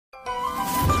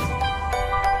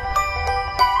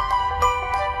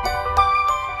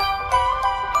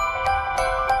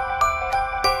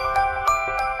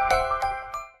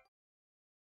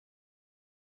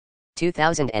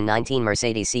2019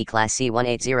 Mercedes C-Class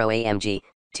C180 AMG,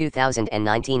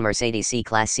 2019 Mercedes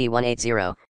C-Class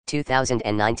C180,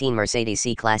 2019 Mercedes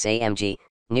C-Class AMG,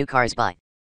 new cars by.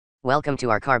 Welcome to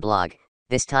our car blog.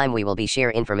 This time we will be share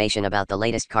information about the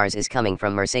latest cars is coming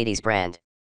from Mercedes brand.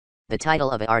 The title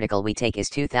of the article we take is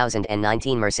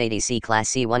 2019 Mercedes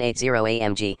C-Class C180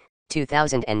 AMG,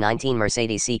 2019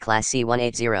 Mercedes C-Class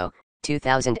C180,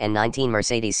 2019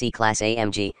 Mercedes C-Class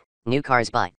AMG, new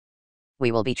cars by.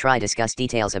 We will be try discuss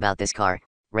details about this car,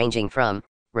 ranging from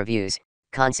reviews,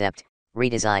 concept,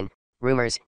 redesign,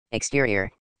 rumors,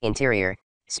 exterior, interior,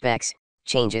 specs,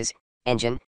 changes,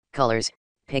 engine, colors,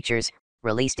 pictures,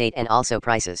 release date and also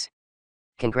prices.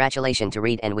 Congratulations to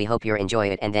read and we hope you enjoy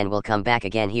it and then we'll come back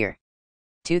again here.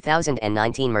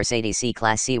 2019 Mercedes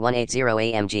C-Class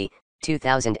C180 AMG,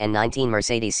 2019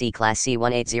 Mercedes C-Class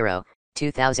C180,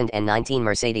 2019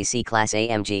 Mercedes C-Class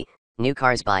AMG, new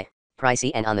cars by.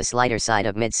 Pricey and on the slighter side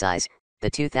of midsize, the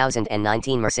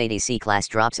 2019 Mercedes C-Class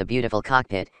drops a beautiful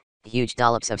cockpit, huge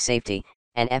dollops of safety,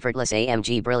 and effortless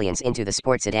AMG brilliance into the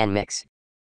sport sedan mix.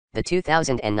 The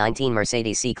 2019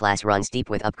 Mercedes C-Class runs deep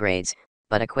with upgrades,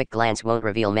 but a quick glance won't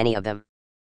reveal many of them.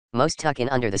 Most tuck in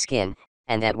under the skin,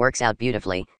 and that works out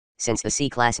beautifully, since the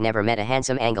C-Class never met a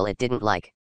handsome angle it didn't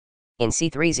like. In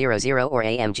C300 or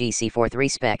AMG C43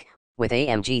 spec, with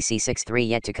AMG C63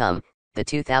 yet to come, the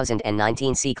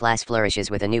 2019 C-Class flourishes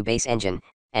with a new base engine,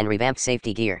 and revamped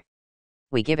safety gear.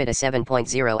 We give it a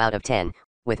 7.0 out of 10,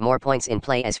 with more points in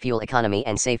play as fuel economy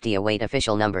and safety await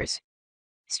official numbers.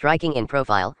 Striking in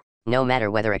profile, no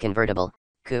matter whether a convertible,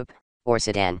 coupe, or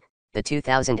sedan, the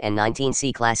 2019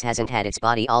 C-Class hasn't had its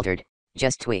body altered,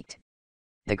 just tweaked.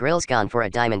 The grille's gone for a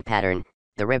diamond pattern,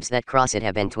 the ribs that cross it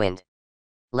have been twinned.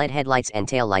 LED headlights and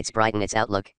taillights brighten its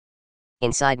outlook.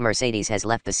 Inside, Mercedes has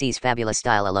left the C's fabulous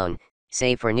style alone,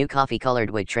 save for new coffee-colored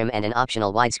wood trim and an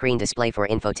optional widescreen display for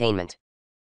infotainment.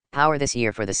 Power this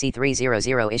year for the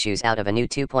C300 issues out of a new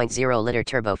 2.0-liter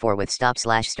turbo 4 with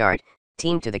stop/start,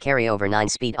 teamed to the carryover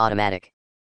 9-speed automatic.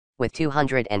 With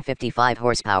 255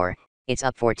 horsepower, it's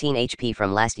up 14 HP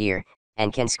from last year,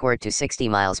 and can squirt to 60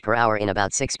 miles per hour in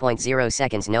about 6.0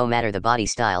 seconds no matter the body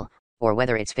style, or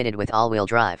whether it's fitted with all-wheel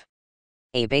drive.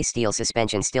 A base steel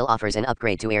suspension still offers an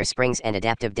upgrade to air springs and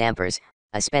adaptive dampers,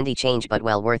 a spendy change but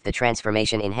well worth the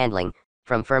transformation in handling,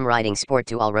 from firm riding sport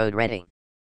to all-road ready.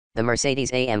 The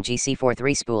Mercedes AMG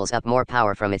C43 spools up more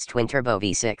power from its twin-turbo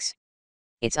V6.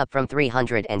 It's up from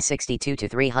 362 to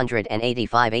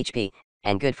 385 HP,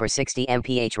 and good for 60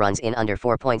 mph runs in under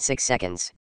 4.6 seconds.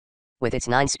 With its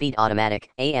 9-speed automatic,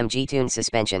 AMG-tuned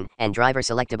suspension, and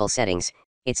driver-selectable settings,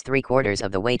 it's 3/4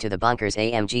 of the way to the bonkers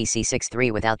AMG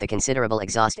C63 without the considerable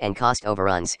exhaust and cost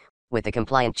overruns, with the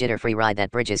compliant jitter-free ride that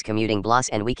bridges commuting bloss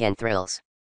and weekend thrills.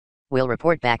 We'll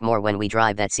report back more when we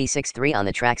drive that C63 on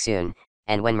the track soon,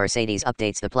 and when Mercedes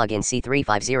updates the plug-in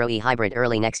C350e hybrid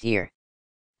early next year.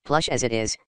 Plush as it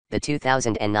is, the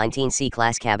 2019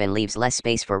 C-Class cabin leaves less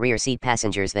space for rear seat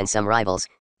passengers than some rivals,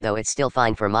 though it's still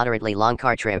fine for moderately long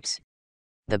car trips.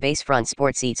 The base front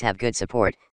sport seats have good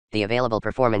support, the available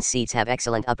performance seats have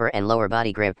excellent upper and lower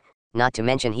body grip, not to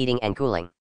mention heating and cooling.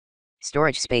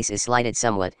 Storage space is slighted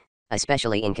somewhat,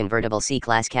 especially in convertible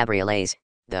C-Class cabriolets,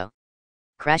 though.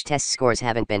 Crash test scores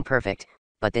haven't been perfect,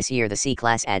 but this year the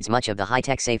C-Class adds much of the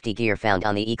high-tech safety gear found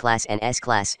on the E-Class and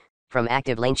S-Class, from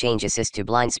active lane change assist to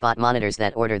blind spot monitors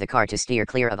that order the car to steer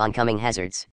clear of oncoming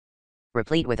hazards.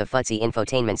 Replete with a futzy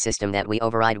infotainment system that we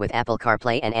override with Apple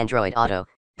CarPlay and Android Auto,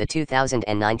 the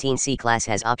 2019 C-Class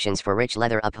has options for rich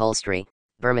leather upholstery,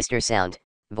 Burmester sound,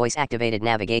 voice-activated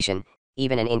navigation,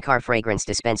 even an in-car fragrance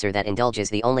dispenser that indulges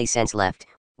the only sense left,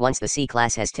 once the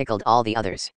C-Class has tickled all the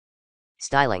others.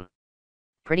 Styling.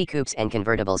 Pretty coupes and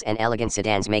convertibles and elegant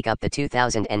sedans make up the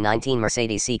 2019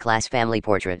 Mercedes C-Class family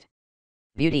portrait.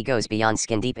 Beauty goes beyond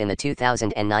skin deep in the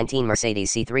 2019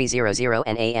 Mercedes C300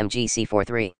 and AMG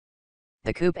C43.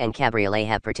 The coupe and cabriolet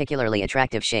have particularly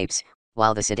attractive shapes,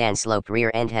 while the sedan sloped rear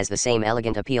end has the same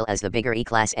elegant appeal as the bigger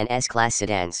E-Class and S-Class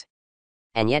sedans.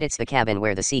 And yet it's the cabin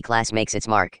where the C-Class makes its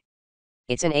mark.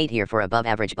 It's an 8 here for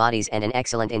above-average bodies and an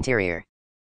excellent interior.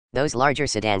 Those larger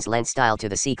sedans lent style to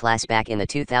the C-Class back in the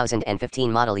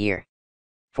 2015 model year.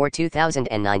 For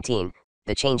 2019,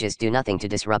 the changes do nothing to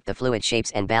disrupt the fluid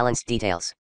shapes and balanced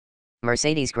details.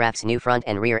 Mercedes grafts new front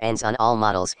and rear ends on all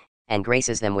models, and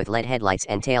graces them with LED headlights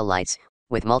and taillights,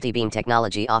 with multi-beam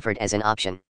technology offered as an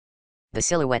option. The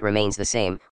silhouette remains the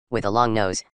same, with a long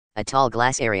nose, a tall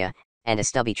glass area, and a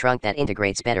stubby trunk that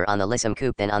integrates better on the Lissom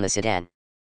coupe than on the sedan.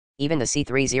 Even the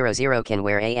C300 can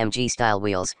wear AMG-style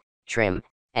wheels, trim,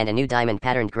 and a new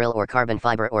diamond-patterned grille or carbon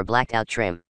fiber or blacked-out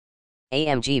trim.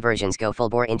 AMG versions go full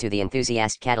bore into the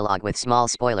enthusiast catalog with small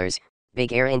spoilers,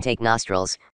 big air intake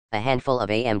nostrils, a handful of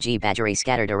AMG badgery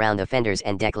scattered around the fenders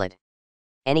and deck lid.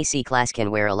 Any C-Class can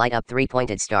wear a light-up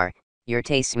three-pointed star, your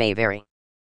tastes may vary.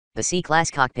 The C-Class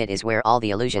cockpit is where all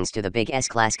the allusions to the big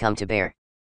S-Class come to bear.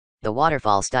 The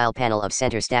waterfall-style panel of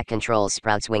center stack controls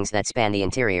sprouts wings that span the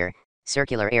interior,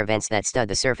 circular air vents that stud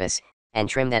the surface, and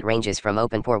trim that ranges from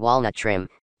open-pore walnut trim,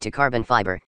 to carbon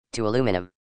fiber, to aluminum.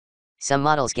 Some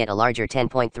models get a larger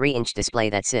 10.3-inch display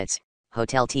that sits,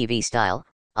 hotel TV style,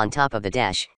 on top of the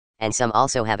dash, and some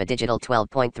also have a digital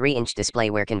 12.3-inch display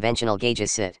where conventional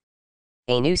gauges sit.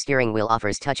 A new steering wheel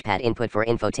offers touchpad input for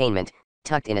infotainment,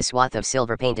 tucked in a swath of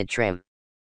silver-painted trim.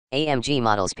 AMG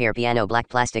models pair piano black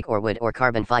plastic or wood or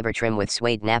carbon fiber trim with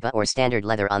suede nappa or standard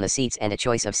leather on the seats and a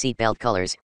choice of seatbelt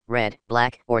colors, red,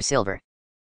 black, or silver.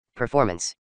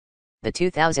 Performance. The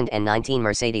 2019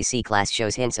 Mercedes C-Class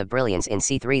shows hints of brilliance in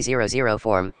C300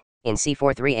 form. In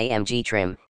C43 AMG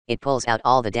trim, it pulls out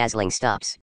all the dazzling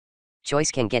stops.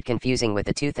 Choice can get confusing with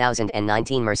the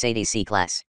 2019 Mercedes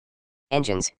C-Class.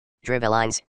 Engines,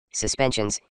 drivelines,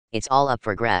 suspensions, it's all up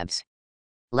for grabs.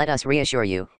 Let us reassure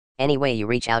you, any way you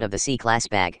reach out of the C-Class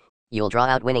bag, you'll draw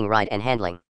out winning ride and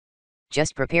handling.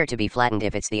 Just prepare to be flattened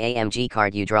if it's the AMG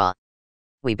card you draw.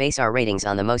 We base our ratings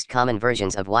on the most common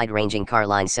versions of wide-ranging car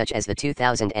lines such as the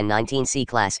 2019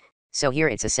 C-Class, so here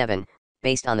it's a 7,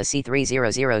 based on the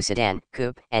C300 sedan,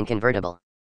 coupe, and convertible.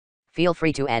 Feel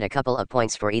free to add a couple of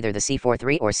points for either the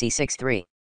C43 or C63.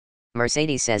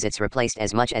 Mercedes says it's replaced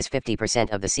as much as 50%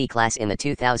 of the C-Class in the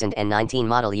 2019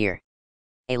 model year.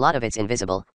 A lot of it's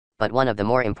invisible, but one of the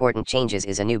more important changes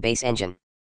is a new base engine.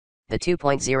 The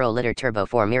 2.0-liter Turbo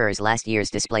 4 mirrors last year's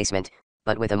displacement,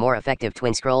 but with a more effective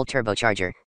twin-scroll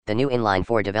turbocharger, the new inline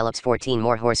 4 develops 14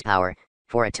 more horsepower,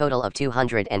 for a total of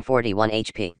 241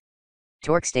 HP.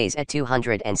 Torque stays at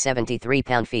 273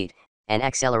 pound-feet, and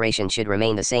acceleration should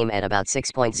remain the same at about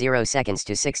 6.0 seconds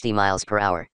to 60 miles per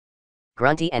hour.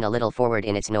 Grunty and a little forward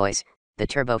in its noise, the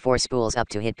Turbo 4 spools up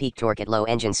to hit peak torque at low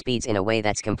engine speeds in a way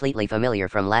that's completely familiar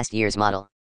from last year's model.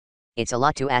 It's a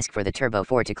lot to ask for the Turbo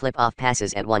 4 to clip off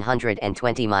passes at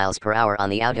 120 miles per hour on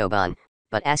the Autobahn,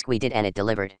 but ask we did and it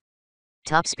delivered.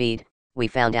 Top speed, we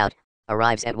found out,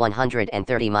 arrives at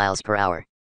 130 miles per hour.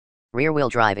 Rear-wheel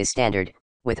drive is standard,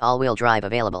 with all-wheel drive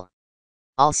available.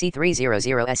 All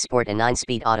C300s sport a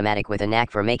 9-speed automatic with a knack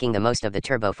for making the most of the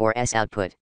Turbo 4's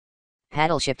output.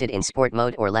 Paddle shifted in sport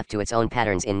mode or left to its own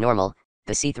patterns in normal,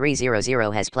 the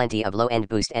C300 has plenty of low-end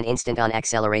boost and instant-on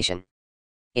acceleration.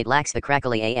 It lacks the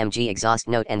crackly AMG exhaust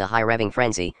note and the high revving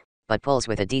frenzy, but pulls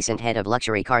with a decent head of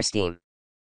luxury car steam.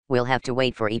 We'll have to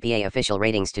wait for EPA official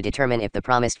ratings to determine if the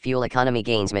promised fuel economy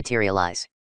gains materialize.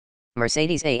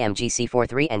 Mercedes AMG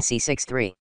C43 and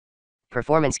C63.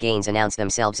 Performance gains announce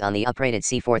themselves on the uprated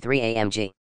C43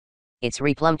 AMG. Its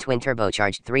replumbed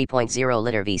twin-turbocharged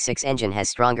 3.0-liter V6 engine has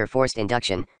stronger forced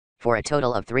induction, for a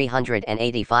total of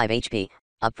 385 HP,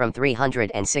 up from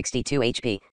 362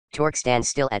 HP, torque stands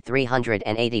still at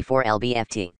 384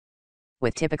 lb-ft.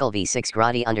 With typical V6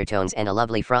 grotty undertones and a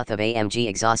lovely froth of AMG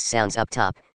exhaust sounds up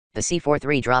top, the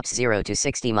C43 drops 0 to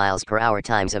 60 miles per hour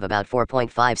times of about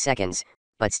 4.5 seconds,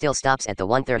 but still stops at the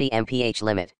 130 mph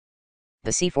limit.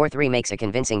 The C43 makes a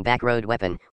convincing backroad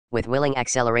weapon, with willing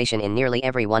acceleration in nearly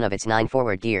every one of its 9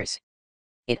 forward gears.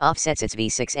 It offsets its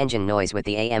V6 engine noise with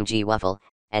the AMG Waffle,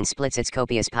 and splits its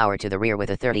copious power to the rear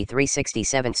with a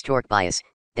 33/67 torque bias,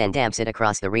 then damps it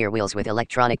across the rear wheels with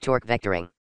electronic torque vectoring.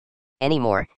 Any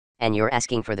more, and you're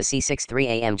asking for the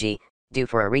C63 AMG, due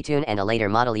for a retune and a later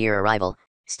model year arrival,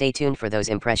 stay tuned for those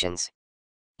impressions.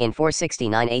 In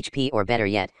 469 HP or better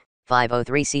yet,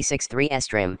 503 C63S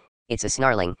trim, it's a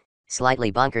snarling,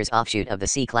 slightly bonkers offshoot of the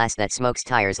C-Class that smokes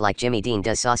tires like Jimmy Dean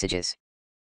does sausages.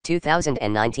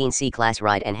 2019 C-Class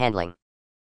ride and handling.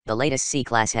 The latest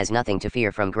C-Class has nothing to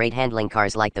fear from great handling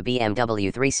cars like the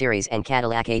BMW 3 Series and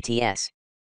Cadillac ATS.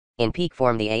 In peak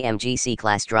form, the AMG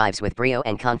C-Class drives with brio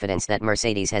and confidence that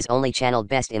Mercedes has only channeled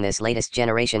best in this latest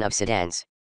generation of sedans.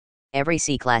 Every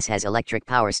C-Class has electric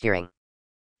power steering.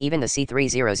 Even the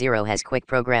C300 has quick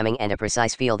programming and a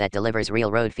precise feel that delivers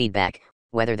real road feedback,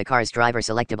 whether the car's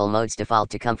driver-selectable modes default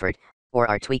to comfort, or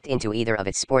are tweaked into either of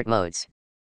its sport modes.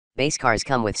 Base cars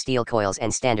come with steel coils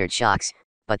and standard shocks,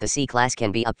 but the C-Class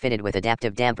can be upfitted with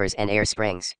adaptive dampers and air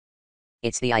springs.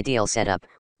 It's the ideal setup,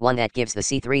 one that gives the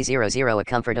C300 a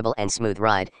comfortable and smooth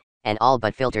ride, and all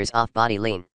but filters off-body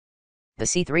lean. The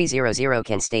C300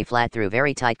 can stay flat through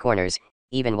very tight corners,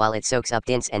 even while it soaks up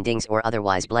dents and dings or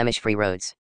otherwise blemish-free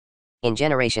roads. In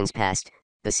generations past,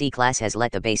 the C-Class has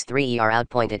let the base 3ER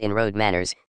outpoint it in road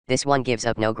manners. This one gives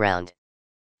up no ground.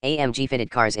 AMG-fitted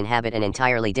cars inhabit an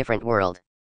entirely different world.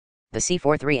 The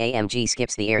C43 AMG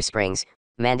skips the air springs,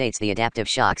 mandates the adaptive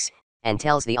shocks, and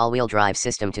tells the all-wheel drive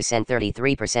system to send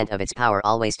 33% of its power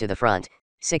always to the front,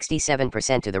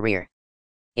 67% to the rear.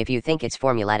 If you think it's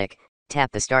formulaic,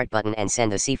 tap the start button and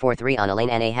send the C43 on a lane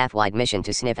and a half-wide mission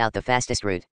to sniff out the fastest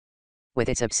route. With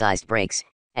its upsized brakes,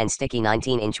 and sticky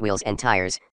 19-inch wheels and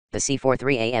tires, the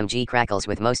C43 AMG crackles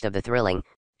with most of the thrilling,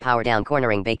 power-down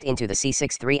cornering baked into the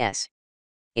C63S.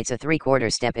 It's a three-quarter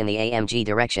step in the AMG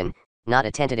direction, not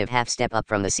a tentative half step up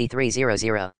from the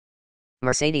C300.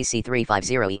 Mercedes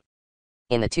C350e.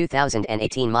 In the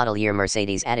 2018 model year,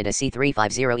 Mercedes added a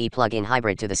C350e plug-in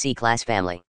hybrid to the C-Class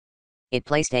family. It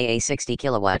placed a 60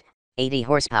 kilowatt, 80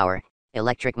 horsepower,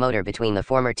 electric motor between the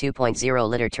former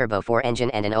 2.0-liter turbo 4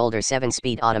 engine and an older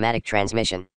 7-speed automatic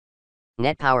transmission.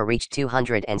 Net power reached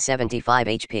 275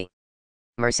 HP.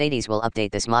 Mercedes will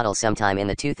update this model sometime in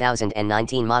the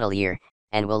 2019 model year,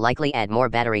 and will likely add more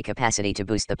battery capacity to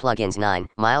boost the plug-in's 9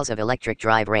 miles of electric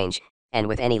drive range, and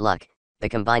with any luck, the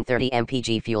combined 30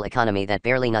 mpg fuel economy that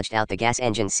barely nudged out the gas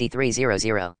engine's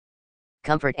C300.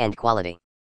 Comfort and quality.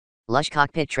 Lush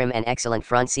cockpit trim and excellent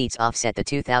front seats offset the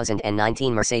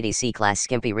 2019 Mercedes C-Class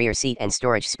skimpy rear seat and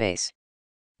storage space.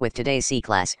 With today's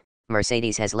C-Class,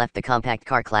 Mercedes has left the compact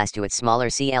car class to its smaller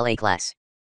CLA class.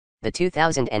 The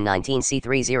 2019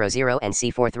 C300 and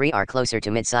C43 are closer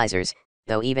to mid-sizers,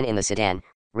 though even in the sedan,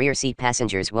 rear seat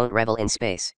passengers won't revel in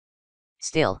space.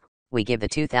 Still, we give the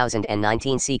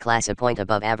 2019 C-Class a point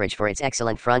above average for its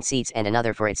excellent front seats and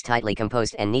another for its tightly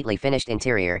composed and neatly finished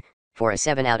interior, for a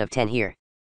 7 out of 10 here.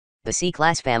 The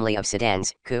C-Class family of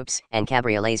sedans, coupes, and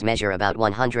cabriolets measure about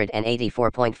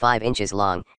 184.5 inches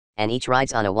long, and each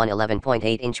rides on a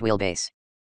 111.8-inch wheelbase.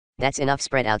 That's enough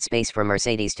spread out space for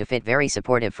Mercedes to fit very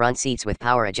supportive front seats with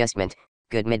power adjustment,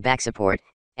 good mid-back support,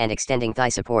 and extending thigh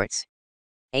supports.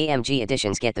 AMG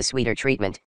editions get the sweeter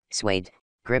treatment, suede,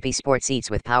 grippy sport seats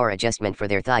with power adjustment for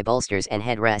their thigh bolsters and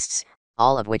headrests,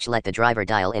 all of which let the driver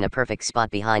dial in a perfect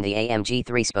spot behind the AMG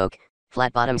 3-spoke,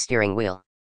 flat-bottom steering wheel.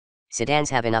 Sedans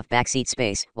have enough backseat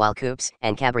space, while coupes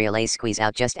and cabriolets squeeze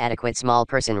out just adequate small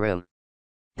person room.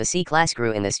 The C-Class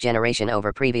grew in this generation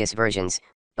over previous versions,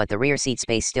 but the rear seat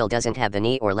space still doesn't have the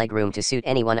knee or leg room to suit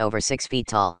anyone over 6 feet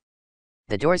tall.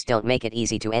 The doors don't make it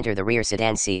easy to enter the rear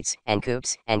sedan seats, and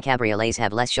coupes and cabriolets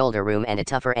have less shoulder room and a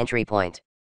tougher entry point.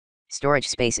 Storage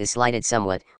space is slighted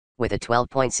somewhat, with a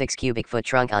 12.6 cubic foot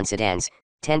trunk on sedans,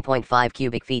 10.5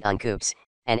 cubic feet on coupes,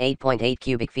 and 8.8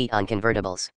 cubic feet on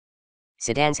convertibles.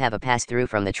 Sedans have a pass-through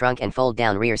from the trunk and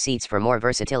fold-down rear seats for more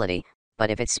versatility, but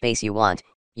if it's space you want,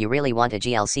 you really want a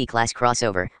GLC class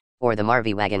crossover, or the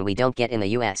Mojave wagon we don't get in the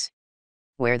US.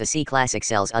 Where the C-Class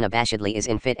excels unabashedly is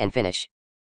in fit and finish.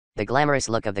 The glamorous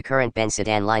look of the current Benz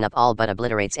sedan lineup all but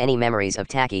obliterates any memories of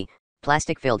tacky,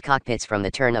 plastic-filled cockpits from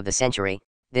the turn of the century,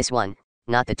 this one,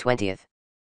 not the 20th.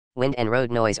 Wind and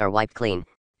road noise are wiped clean,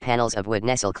 panels of wood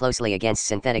nestle closely against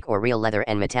synthetic or real leather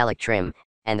and metallic trim,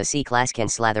 and the C-Class can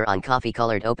slather on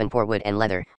coffee-colored open-pore wood and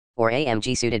leather, or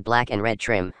AMG-suited black and red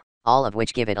trim, all of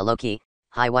which give it a low-key,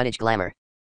 high-wattage glamour.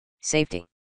 Safety.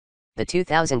 The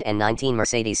 2019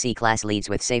 Mercedes C-Class leads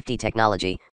with safety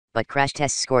technology, but crash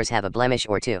test scores have a blemish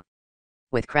or two.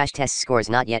 With crash test scores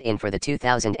not yet in for the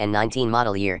 2019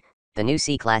 model year, the new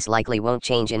C-Class likely won't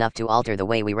change enough to alter the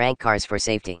way we rank cars for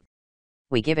safety.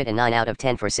 We give it a 9 out of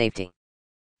 10 for safety.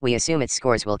 We assume its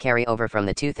scores will carry over from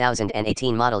the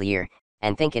 2018 model year,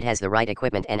 and think it has the right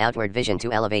equipment and outward vision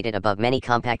to elevate it above many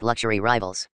compact luxury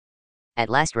rivals. At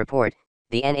last report,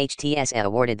 the NHTSA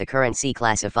awarded the current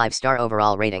C-Class a 5-star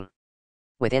overall rating.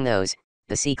 Within those,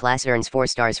 the C-Class earns 4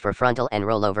 stars for frontal and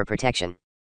rollover protection.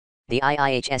 The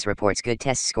IIHS reports good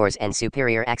test scores and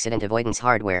superior accident avoidance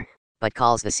hardware, but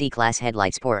calls the C-Class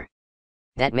headlights poor.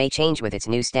 That may change with its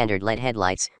new standard LED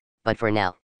headlights, but for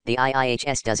now, the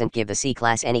IIHS doesn't give the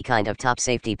C-Class any kind of top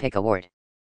safety pick award.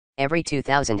 Every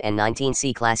 2019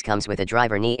 C-Class comes with a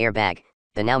driver knee airbag,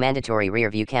 the now mandatory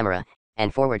rear-view camera,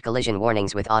 and forward collision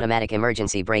warnings with automatic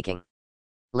emergency braking.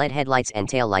 LED headlights and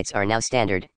taillights are now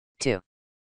standard, too.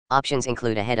 Options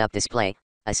include a head-up display,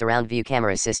 a surround-view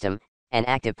camera system, and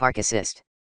active park assist.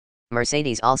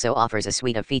 Mercedes also offers a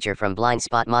suite of features from blind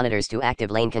spot monitors to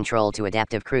active lane control to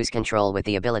adaptive cruise control with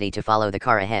the ability to follow the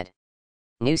car ahead.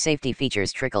 New safety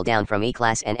features trickle down from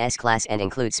E-Class and S-Class and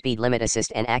include speed limit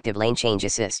assist and active lane change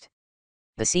assist.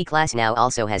 The C-Class now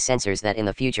also has sensors that in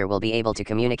the future will be able to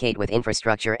communicate with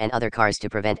infrastructure and other cars to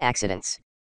prevent accidents.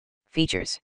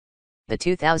 Features. The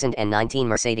 2019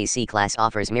 Mercedes C-Class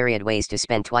offers myriad ways to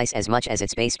spend twice as much as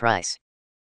its base price.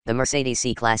 The Mercedes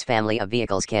C-Class family of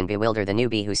vehicles can bewilder the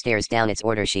newbie who stares down its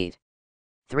order sheet.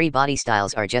 3 body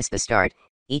styles are just the start,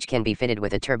 each can be fitted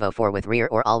with a turbo 4 with rear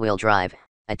or all-wheel drive,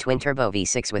 a twin-turbo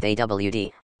V6 with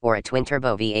AWD, or a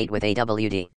twin-turbo V8 with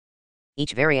AWD.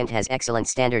 Each variant has excellent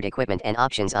standard equipment and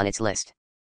options on its list.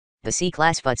 The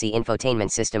C-Class FUTSI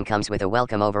infotainment system comes with a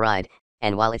welcome override,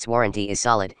 and while its warranty is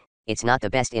solid, it's not the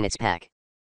best in its pack.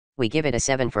 We give it a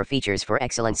 7 for features for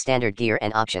excellent standard gear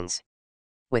and options.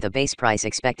 With a base price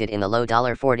expected in the low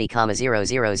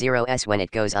 $40,000s when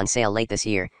it goes on sale late this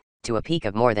year, to a peak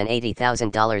of more than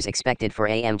 $80,000 expected for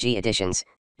AMG editions,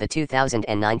 the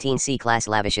 2019 C-Class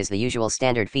lavishes the usual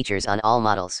standard features on all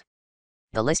models.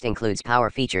 The list includes power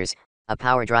features, a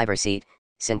power driver seat,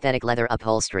 synthetic leather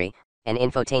upholstery, an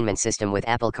infotainment system with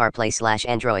Apple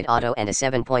CarPlay/Android Auto and a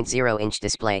 7.0-inch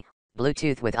display,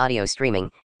 Bluetooth with audio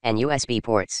streaming, and USB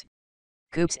ports.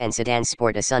 Coupes and sedans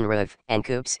sport a sunroof, and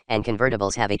coupes and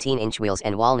convertibles have 18-inch wheels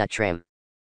and walnut trim.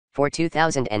 For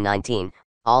 2019,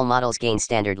 all models gain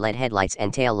standard LED headlights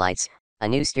and taillights, a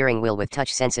new steering wheel with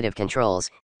touch-sensitive controls,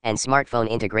 and smartphone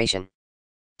integration.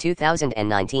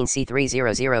 2019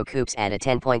 C300 coupes add a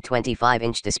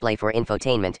 10.25-inch display for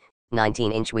infotainment,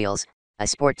 19-inch wheels, a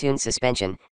sport-tuned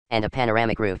suspension, and a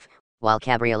panoramic roof, while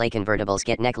cabriolet convertibles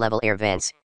get neck-level air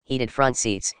vents, heated front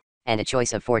seats, and a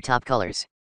choice of 4 top colors.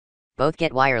 Both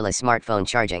get wireless smartphone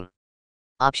charging.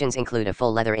 Options include a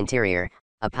full leather interior,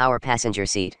 a power passenger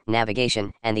seat,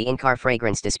 navigation, and the in-car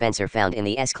fragrance dispenser found in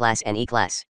the S-Class and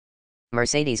E-Class.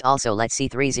 Mercedes also lets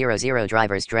C300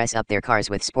 drivers dress up their cars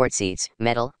with sport seats,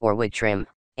 metal or wood trim,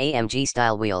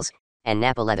 AMG-style wheels, and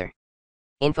Napa leather.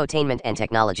 Infotainment and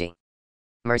technology.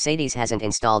 Mercedes hasn't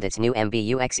installed its new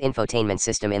MBUX infotainment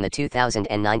system in the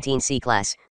 2019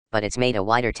 C-Class, but it's made a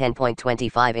wider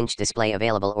 10.25-inch display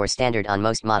available or standard on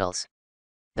most models.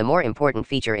 The more important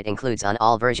feature it includes on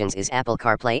all versions is Apple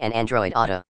CarPlay and Android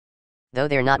Auto. Though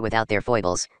they're not without their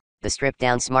foibles, the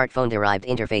stripped-down smartphone-derived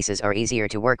interfaces are easier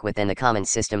to work with than the common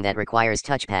system that requires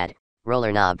touchpad,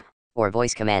 roller knob, or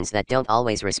voice commands that don't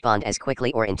always respond as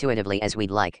quickly or intuitively as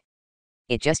we'd like.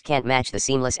 It just can't match the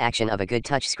seamless action of a good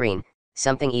touchscreen,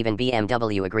 something even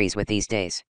BMW agrees with these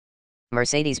days.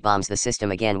 Mercedes bombs the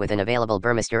system again with an available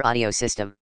Burmester audio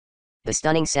system. The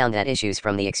stunning sound that issues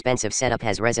from the expensive setup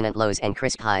has resonant lows and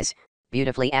crisp highs,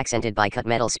 beautifully accented by cut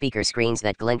metal speaker screens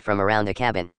that glint from around the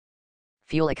cabin.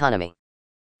 Fuel economy.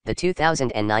 The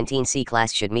 2019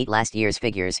 C-Class should meet last year's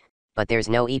figures, but there's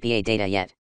no EPA data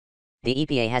yet. The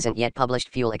EPA hasn't yet published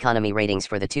fuel economy ratings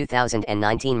for the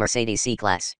 2019 Mercedes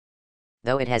C-Class.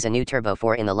 Though it has a new Turbo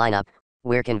 4 in the lineup,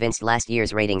 we're convinced last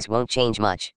year's ratings won't change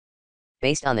much.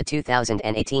 Based on the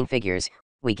 2018 figures,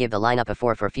 we give the lineup a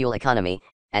 4 for fuel economy,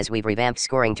 as we've revamped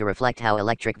scoring to reflect how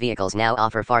electric vehicles now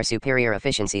offer far superior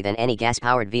efficiency than any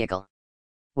gas-powered vehicle.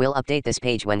 We'll update this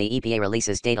page when the EPA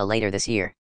releases data later this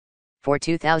year. For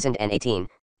 2018,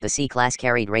 the C-Class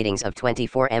carried ratings of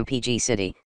 24 mpg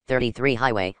city, 33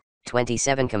 highway,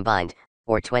 27 combined,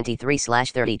 or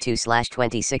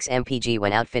 23/32/26 mpg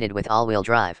when outfitted with all-wheel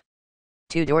drive.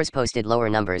 Two doors posted lower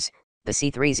numbers. The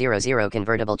C300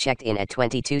 convertible checked in at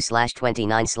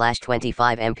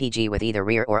 22/29/25 mpg with either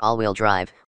rear or all-wheel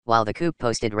drive, while the coupe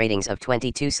posted ratings of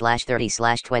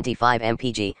 22/30/25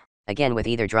 mpg, again with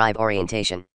either drive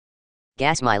orientation.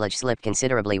 Gas mileage slipped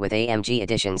considerably with AMG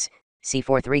editions.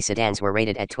 C43 sedans were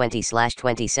rated at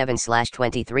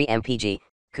 20/27/23 mpg,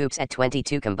 coupes at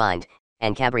 22 combined,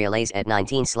 and cabriolets at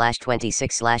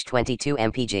 19/26/22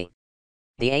 mpg.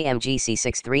 The AMG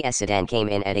C63S sedan came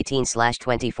in at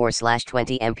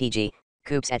 18/24/20 mpg,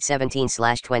 coupes at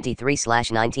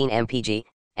 17/23/19 mpg,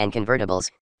 and convertibles,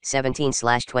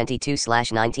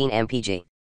 17/22/19 mpg.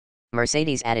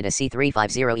 Mercedes added a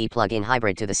C350e plug-in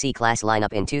hybrid to the C-Class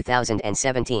lineup in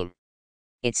 2017.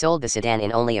 It sold the sedan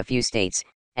in only a few states,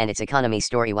 and its economy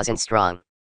story wasn't strong.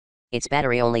 Its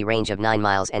battery-only range of 9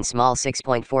 miles and small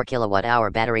 6.4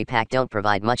 kWh battery pack don't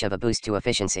provide much of a boost to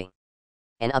efficiency.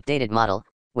 An updated model,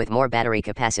 with more battery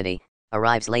capacity,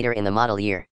 arrives later in the model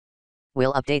year.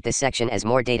 We'll update this section as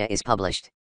more data is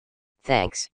published.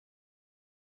 Thanks.